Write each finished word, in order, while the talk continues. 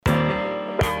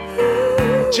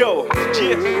Yo,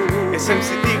 yeah, es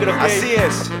MC Tigre, okay. Así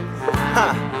es.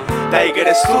 Ja.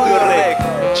 TigerStudios Rec,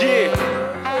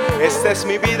 yeah. Esta es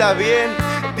mi vida, bien.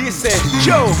 Dice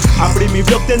yo, abrí mi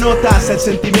blog de notas, el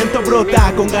sentimiento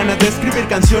brota, con ganas de escribir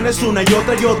canciones una y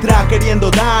otra,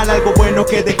 queriendo dar algo bueno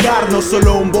que dejar, no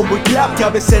solo un bombo y clap que a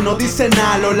veces no dice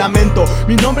nada, lo lamento.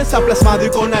 Mi nombre está plasmado y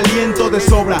con aliento de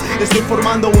sobra, estoy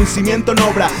formando un cimiento en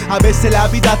obra. A veces la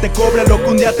vida te cobra lo que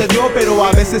un día te dio, pero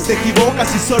a veces te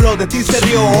equivocas y solo de ti se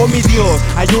rió. Oh mi Dios,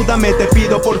 ayúdame te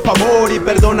pido por favor, y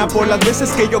perdona por las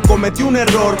veces que yo cometí un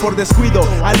error por descuido,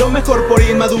 a lo mejor por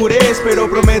inmadurez, pero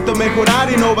prometo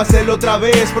mejorar y no va a ser otra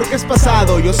vez, porque es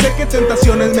pasado. Yo sé que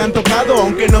tentaciones me han tocado,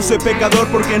 aunque no soy pecador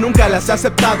porque nunca las he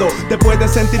aceptado. Te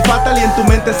puedes sentir fatal y en tu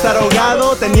mente estar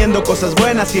ahogado, teniendo cosas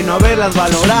buenas y no haberlas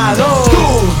valorado.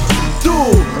 Tú,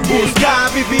 busca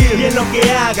vivir y en lo que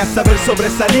hagas saber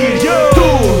sobresalir.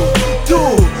 Tú,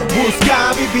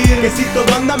 busca vivir, que si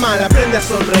todo anda mal aprende a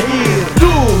sonreír.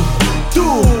 Tú,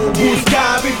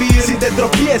 busca vivir, si te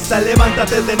tropiezas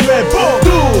levántate de nuevo.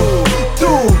 Tú,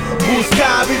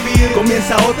 busca vivir,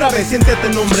 comienza otra vez, siéntete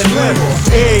en nombre nuevo.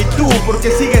 Ey tú,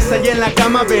 porque sigues allí en la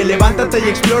cama, ve, levántate y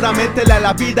explora, métela a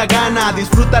la vida, gana.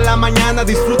 Disfruta la mañana,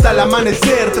 disfruta el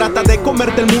amanecer. Trata de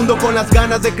comerte el mundo con las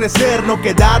ganas de crecer, no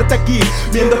quedarte aquí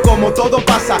viendo cómo todo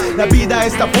pasa. La vida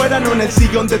está afuera, no en el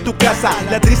sillón de tu casa.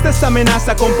 La tristeza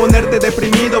amenaza con ponerte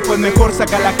deprimido, pues mejor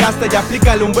saca la casta y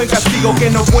aplícale un buen castigo. Que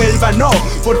no vuelva, no,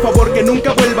 por favor que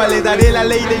nunca vuelva. Le daré la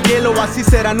ley del hielo, así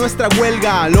será nuestra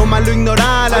huelga. Lo malo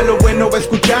ignorar, a lo bueno va a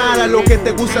escuchar, a lo que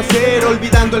te gusta hacer,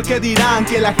 olvidando el que dirán.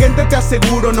 Que la gente te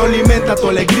aseguro no alimenta tu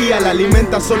alegría, la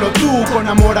alimentas solo tú, con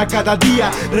amor a cada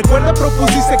día. Recuerda,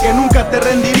 propusiste que nunca te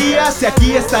rendirías, y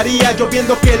aquí estaría yo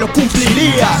viendo que lo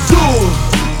cumplirías.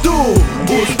 Tú,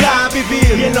 busca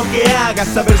vivir y en lo que hagas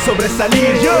saber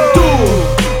sobresalir.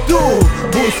 Tú,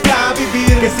 busca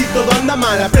vivir, que si todo anda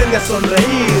mal aprende a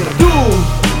sonreír. Tú,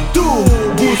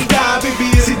 busca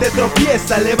vivir, si te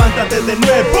tropiezas levántate de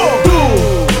nuevo.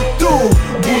 Tú,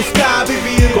 busca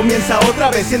vivir, comienza otra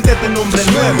vez, siéntete en nombre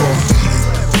nuevo.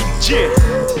 Yeah,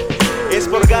 es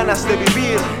por ganas de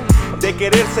vivir, de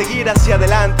querer seguir hacia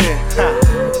adelante. Ja.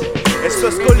 Esto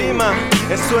es Colima,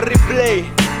 esto es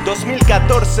Replay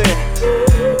 2014,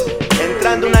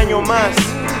 entrando un año más.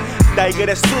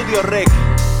 TigerStudios Rec,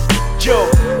 yo,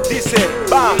 dice,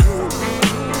 va.